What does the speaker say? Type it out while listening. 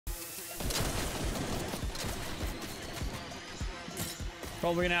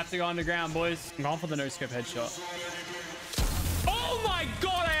Probably gonna have to go underground, boys. I'm going for the no-scope headshot. Oh my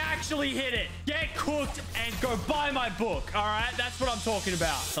god, I actually hit it. Get cooked and go buy my book. All right, that's what I'm talking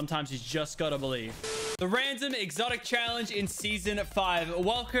about. Sometimes you just gotta believe. The random exotic challenge in season 5.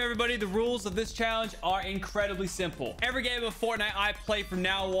 Welcome everybody. The rules of this challenge are incredibly simple. Every game of Fortnite I play from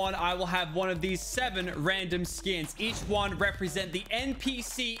now on, I will have one of these 7 random skins. Each one represent the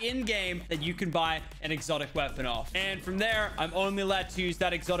NPC in game that you can buy an exotic weapon off. And from there, I'm only allowed to use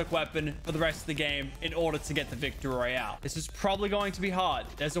that exotic weapon for the rest of the game in order to get the victory royale. This is probably going to be hard.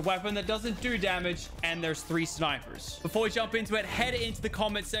 There's a weapon that doesn't do damage, and there's 3 snipers. Before we jump into it, head into the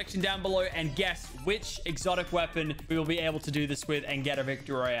comment section down below and guess which exotic weapon we will be able to do this with and get a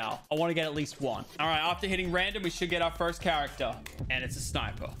victory royale. I want to get at least one. All right, after hitting random, we should get our first character, and it's a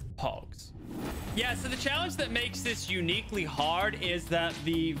sniper. Hogs. Yeah, so the challenge that makes this uniquely hard is that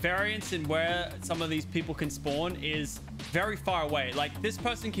the variance in where some of these people can spawn is very far away. Like, this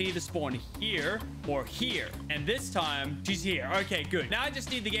person can either spawn here or here. And this time, she's here. Okay, good. Now I just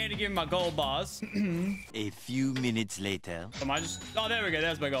need the game to give me my gold bars. A few minutes later. Am I just... Oh, there we go.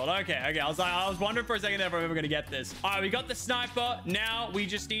 There's my gold. Okay. I was wondering for a second if we were going to get this. All right, we got the sniper. Now we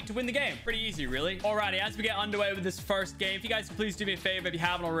just need to win the game. Pretty easy, really. Alrighty, as we get underway with this first game, if you guys please do me a favor, if you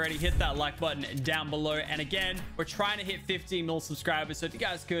haven't already, hit that like button down below. And again, we're trying to hit 15 mil subscribers. So if you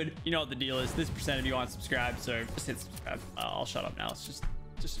guys could, you know what the deal is. This percent of you aren't subscribed, so just hit subscribe. I'll shut up now. Let's just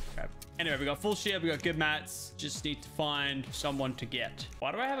subscribe. Anyway, we got full shield, we got good mats. Just need to find someone to get.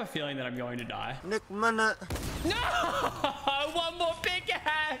 Why do I have a feeling that I'm going to die? No! One more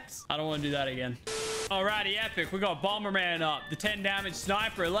pickaxe! I don't want to do that again. Alrighty, epic. We got Bomberman up. The 10 damage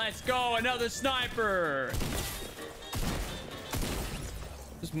sniper. Let's go. Another sniper.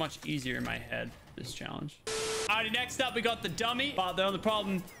 This is much easier in my head, this challenge. Alrighty, next up, we got the dummy. But the only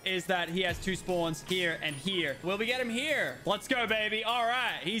problem is that he has 2 spawns here and here. Will we get him here? Let's go, baby. All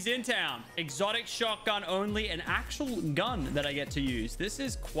right, he's in town. Exotic shotgun only, an actual gun that I get to use. This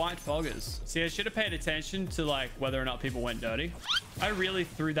is quite foggers. See, I should have paid attention to, like, whether or not people went dirty. I really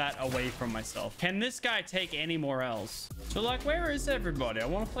threw that away from myself. Can this guy take any more L's? So, like, where is everybody? I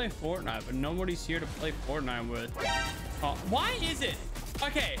want to play Fortnite, but nobody's here to play Fortnite with. Oh, why is it?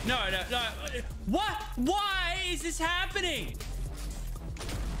 Okay, no. What? Why is this happening?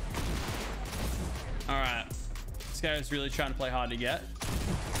 All right. This guy is really trying to play hard to get.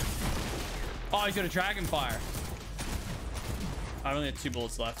 Oh, he's got a dragon fire. I only have 2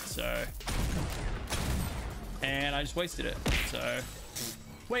 bullets left, so... And I just wasted it, so...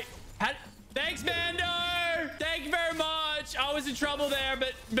 Wait, thanks, Mando! Thank you very much. I was in trouble there,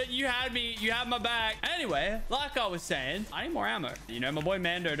 but you had me. You had my back. Anyway, like I was saying, I need more ammo. You know, my boy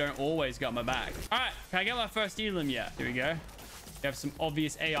Mando don't always got my back. All right, can I get my first elim yet? Here we go. We have some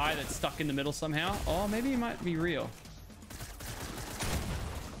obvious AI that's stuck in the middle somehow. Oh, maybe he might be real.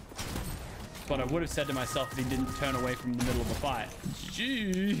 What I would have said to myself if he didn't turn away from the middle of the fight.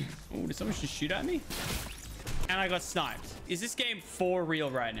 Gee. Oh, did someone just shoot at me? And I got sniped. Is this game for real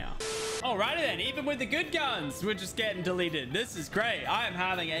right now? Alrighty then, even with the good guns, we're just getting deleted. This is great. I am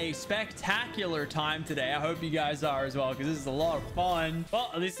having a spectacular time today. I hope you guys are as well, because this is a lot of fun.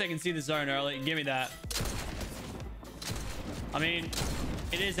 Well, at least I can see the zone early. Give me that. I mean,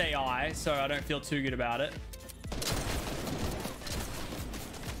 it is AI, so I don't feel too good about it.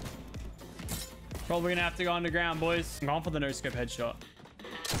 Probably gonna have to go underground, boys. I'm going for the no-scope headshot.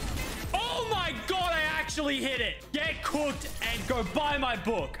 Oh my god, I actually hit it. Get cooked and go buy my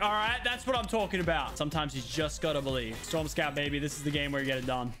book. All right, that's what I'm talking about. Sometimes you just gotta believe. Storm Scout, baby. This is the game where you get it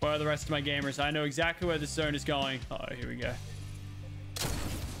done. Where are the rest of my gamers? I know exactly where this zone is going. Oh, here we go.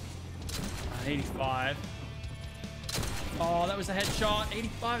 85. Oh, that was a headshot.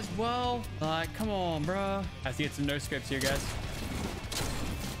 85 as well. Like, come on, bro. I have to get some no scopes here, guys.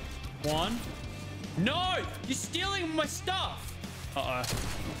 1. No, you're stealing my stuff. Uh-oh.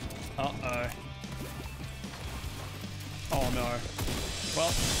 Oh, no.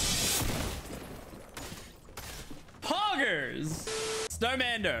 Well. Poggers!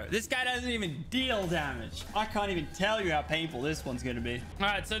 Snowmando. This guy doesn't even deal damage. I can't even tell you how painful this one's going to be. All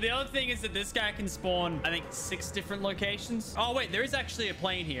right, so the other thing is that this guy can spawn, I think, 6 different locations. Oh, wait, there is actually a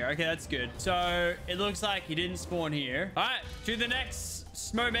plane here. Okay, that's good. So it looks like he didn't spawn here. All right, to the next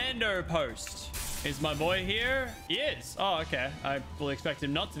Snowmando post. Is my boy here? He is. Oh, okay. I fully expect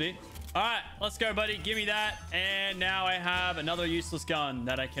him not to be. All right, let's go, buddy. Give me that. And now I have another useless gun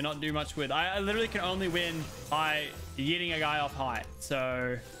that I cannot do much with. I literally can only win by yeeting a guy off height. So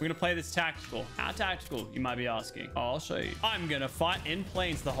we're going to play this tactical. How tactical, you might be asking. Oh, I'll show you. I'm going to fight in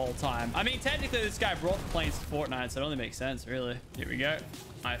planes the whole time. I mean, technically, this guy brought the planes to Fortnite, so it only makes sense, really. Here we go.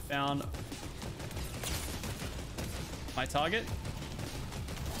 I found my target.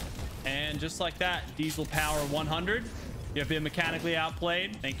 And just like that, diesel power 100. You've been mechanically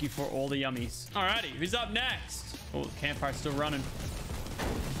outplayed. Thank you for all the yummies. Alrighty, who's up next? Oh, the campfire's still running.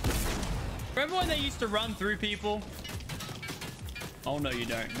 Remember when they used to run through people? Oh, no, you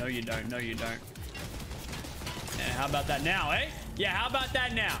don't. No, you don't. No, you don't. Yeah, how about that now, eh? Yeah, how about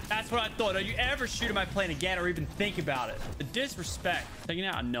that now? That's what I thought. Don't you ever shoot at my plane again or even think about it. The disrespect. Taking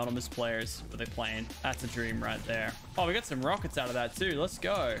out anonymous players. What are they playing? That's a dream right there. Oh, we got some rockets out of that too. Let's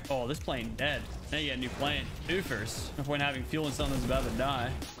go. Oh, this plane dead. Now you get a new plane. Doofers. No point having fuel in something that's about to die.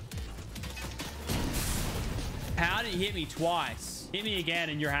 How did he hit me twice? Hit me again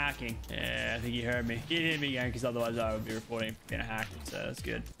and you're hacking. Yeah, I think you heard me. You hit me again because otherwise I would be reporting being a hack. So that's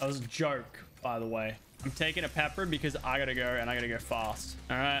good. That was a joke, by the way. I'm taking a pepper because I gotta go and I gotta go fast.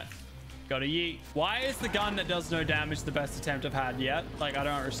 All right. Gotta yeet. Why is the gun that does no damage the best attempt I've had yet? Like, I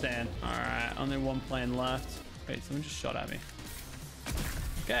don't understand. All right. Only one plane left. Wait, someone just shot at me.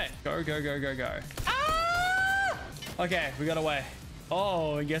 Okay. Go, go, go, go, go. Ah! Okay, we got away.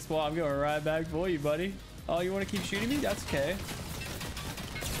 Oh, and guess what? I'm going right back for you, buddy. Oh, you want to keep shooting me? That's okay.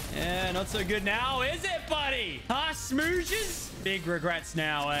 Yeah, not so good now, is it, buddy? Huh, smooches? Big regrets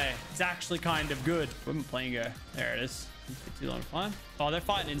now, eh? It's actually kind of good. Where'd my plane go? There it is. Too long to find. Oh, they're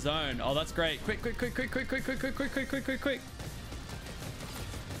fighting in zone. Oh, that's great. Quick, quick, quick, quick, quick, quick, quick, quick, quick, quick, quick, quick, quick.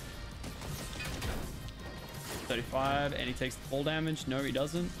 35, and he takes the full damage. No, he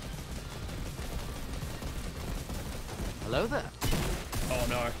doesn't. Hello there. Oh,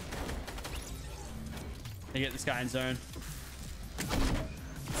 no. They get this guy in zone.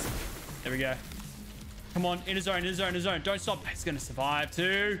 There we go. Come on, in a zone, in a zone, in a zone. Don't stop. He's gonna survive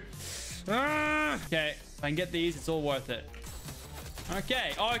too. Okay, if I can get these, it's all worth it.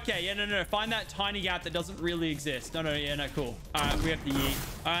 Okay, okay, yeah, no. Find that tiny gap that doesn't really exist. No, yeah, no, cool. All right, we have to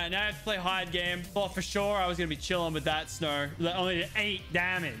yeet. All right, now I have to play hide game. Thought for sure I was gonna be chilling with that snow. That only did 8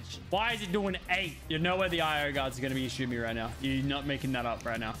 damage. Why is it doing 8? You know where the IO guards are gonna be shooting me right now. You're not making that up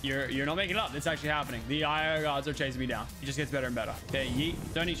right now. You're not making it up. It's actually happening. The IO guards are chasing me down. It just gets better and better. Okay, yeet.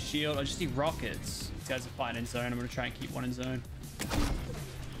 Don't need shield. I just need rockets. These guys are fighting in zone. I'm gonna try and keep one in zone.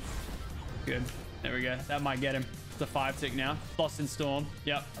 Good. There we go. That might get him. The 5-tick now. Lost in storm.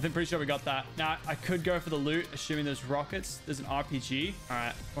 Yep. I think pretty sure we got that. Now, I could go for the loot, assuming there's rockets. There's an RPG. All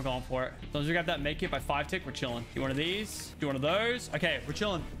right. We're going for it. As long as we got that make it by 5-tick, we're chilling. Do one of these. Do one of those. Okay. We're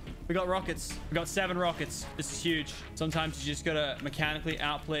chilling. We got rockets. We got 7 rockets. This is huge. Sometimes you just gotta mechanically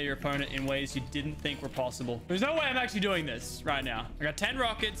outplay your opponent in ways you didn't think were possible. There's no way I'm actually doing this right now. I got 10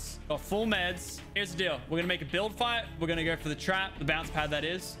 rockets. Got full meds. Here's the deal. We're gonna make a build fight. We're gonna go for the trap, the bounce pad that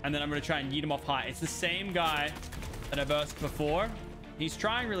is. And then I'm gonna try and yeet him off high. It's the same guy that I burst before. He's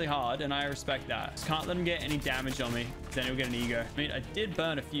trying really hard and I respect that. Just can't let him get any damage on me, then he'll get an ego. I mean, I did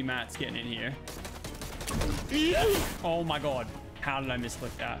burn a few mats getting in here. Oh my god, how did I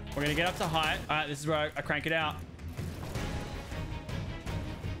misclick that? We're gonna get up to height. All right, this is where I crank it out.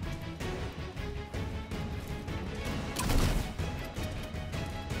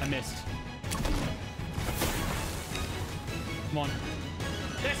 I missed. Come on.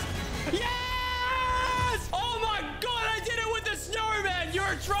 Yes. Yeah. Snowman,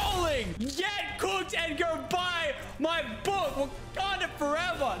 you're trolling. Get cooked and go buy my book. Wakanda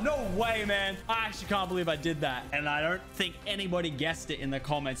forever. No way, man. I actually can't believe I did that. And I don't think anybody guessed it in the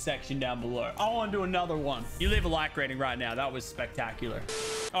comment section down below. I want to do another one. You leave a like rating right now. That was spectacular.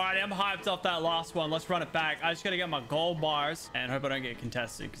 All right, I'm hyped off that last one. Let's run it back. I just got to get my gold bars and hope I don't get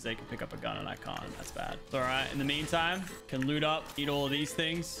contested because they can pick up a gun and I can't. That's bad. It's all right. In the meantime, can loot up, eat all of these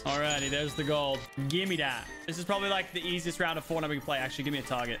things. Alrighty, there's the gold. Give me that. This is probably like the easiest round of Fortnite we can play. Actually, give me a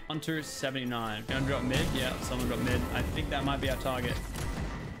target. Hunter 79. Gonna drop mid. Yeah, someone dropped mid. I think that might be our target.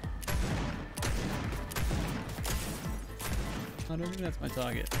 I don't think that's my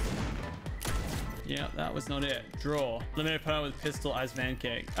target. Yeah, that was not it. Draw. Limited opponent with pistol as man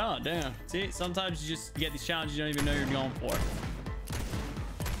cake. Oh, damn. See, sometimes you just get these challenges you don't even know you're going for.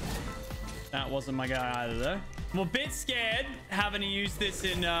 That wasn't my guy either, though. I'm a bit scared having to use this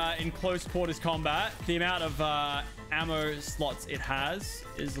in close quarters combat. The amount of ammo slots it has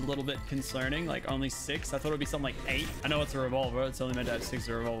is a little bit concerning. Like only 6. I thought it'd be something like 8. I know it's a revolver. It's only meant to have 6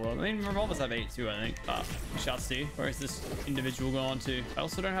 a revolver. I mean, revolvers have 8 too, I think. We shall see. Where is this individual going to? I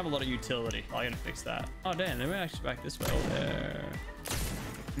also don't have a lot of utility. I gotta fix that. Oh, damn. They went actually back this way. Oh, there.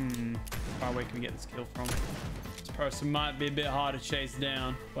 Far away can we get this kill from? Person might be a bit hard to chase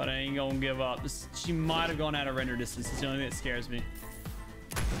down, but I ain't gonna give up. She might have gone out of render distance. It's the only thing that scares me.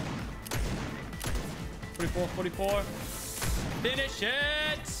 44. Finish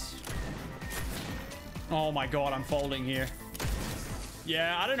it. Oh my god, I'm folding here.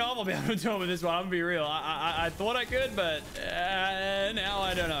 Yeah, I don't know if I'll be able to do it with this one. I'm gonna be real. I thought I could, but now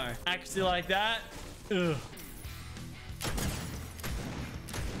I don't know. Actually, like that. Ugh.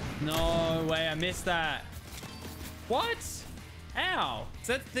 No way, I missed that. What? Ow.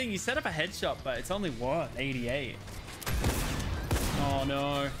 So that's the thing. You set up a headshot, but it's only what? 88. Oh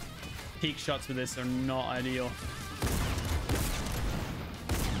no. Peak shots with this are not ideal.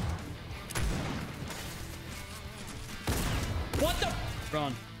 What the?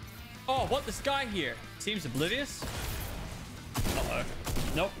 Run. Oh, what? This guy here seems oblivious. Uh-oh.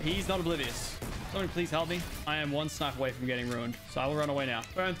 Nope, he's not oblivious. Somebody please help me. I am one snipe away from getting ruined, so I will run away now.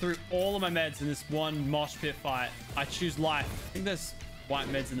 Burn through all of my meds in this one mosh pit fight. I choose life. I think there's white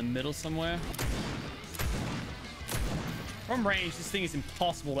meds in the middle somewhere. From range, this thing is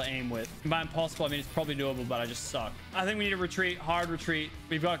impossible to aim with. And by impossible, I mean it's probably doable, but I just suck. I think we need to retreat, hard retreat.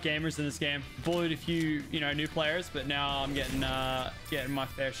 We've got gamers in this game. Bullied a few, you know, new players, but now I'm getting my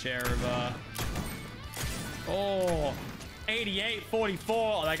fair share of oh, 88,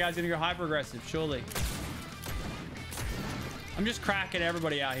 44. Oh, that guy's gonna go hyper aggressive, surely. I'm just cracking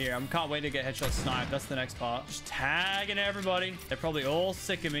everybody out here. I can't wait to get headshot sniped. That's the next part. Just tagging everybody. They're probably all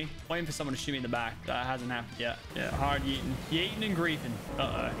sick of me. Waiting for someone to shoot me in the back. That hasn't happened yet. Yeah, hard yeeting. Yeeting and griefing.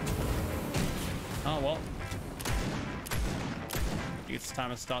 Uh-oh. Oh, well. I think it's time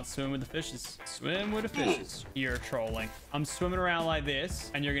to start swimming with the fishes. Swim with the fishes. You're trolling. I'm swimming around like this,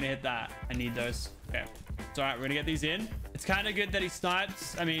 and you're going to hit that. I need those. Okay. It's all right. We're going to get these in. It's kind of good that he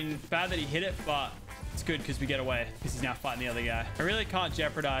snipes. I mean, bad that he hit it, but it's good because we get away because he's now fighting the other guy. I really can't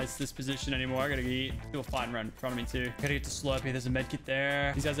jeopardize this position anymore. I gotta do a fight and run in front of me too. Gotta get to Slurpee. There's a med kit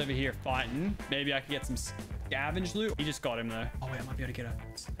there. These guys over here fighting. Maybe I can get some scavenge loot. He just got him though. Oh wait, I might be able to get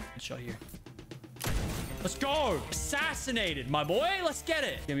a shot here. Let's go. Assassinated, my boy. Let's get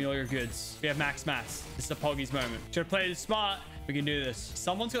it. Give me all your goods. We have max mats. This is a Poggy's moment. Should have played it smart. We can do this.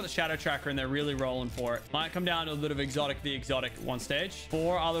 Someone's got the shadow tracker and they're really rolling for it. Might come down to a bit of exotic the exotic at one stage.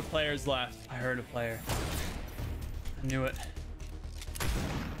 4 other players left. I heard a player. I knew it.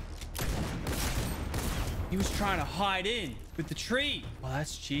 He was trying to hide in with the tree. Well,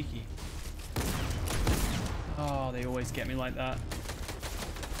 that's cheeky. Oh, they always get me like that.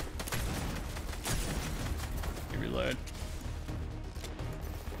 Reload.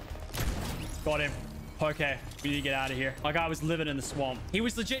 Got him. Okay, we need to get out of here. My guy was living in the swamp. He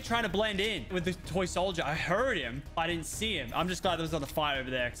was legit trying to blend in with the toy soldier. I heard him. I didn't see him. I'm just glad there was not a fight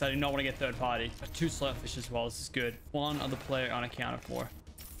over there because I did not want to get third party. 2 slurpfish as well. This is good. 1 other player unaccounted for.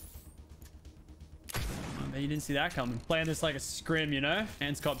 Oh, man, you didn't see that coming. Playing this like a scrim, you know?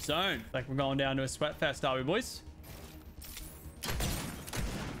 Hands cop zone. Like we're going down to a sweat fest, are we, boys?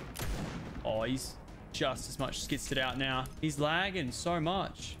 Oh, he's just as much skitzed it out now. He's lagging so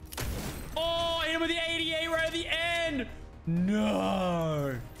much. Oh, hit him with the 88 right at the end.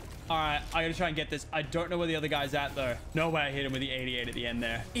 No. All right, I gotta try and get this. I don't know where the other guy's at though. No way I hit him with the 88 at the end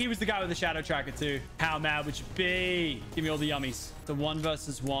there. He was the guy with the shadow tracker too. How mad would you be? Give me all the yummies. The 1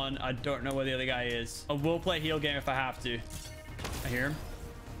 versus 1. I don't know where the other guy is. I will play heal game if I have to. I hear him.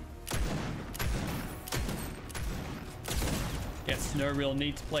 Yes, no real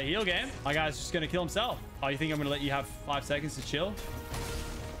need to play heal game. My guy's just gonna kill himself. Oh, you think I'm gonna let you have 5 seconds to chill?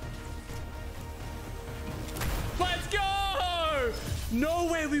 Let's go!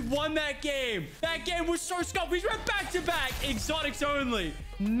 No way we won that game. That game was so scuffed. We went back to back. Exotics only.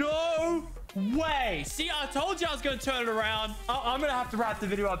 No way. See, I told you I was gonna turn it around. I'm gonna have to wrap the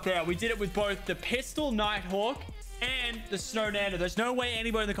video up there. We did it with both the pistol Nighthawk and the Snow Nano. There's no way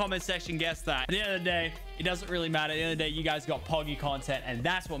anybody in the comment section guessed that. At the end of the day, it doesn't really matter. At the end of the day, you guys got Poggy content, and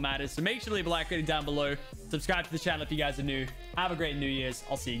that's what matters. So make sure to leave a like rating down below. Subscribe to the channel if you guys are new. Have a great New Year's.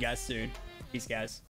 I'll see you guys soon. Peace, guys.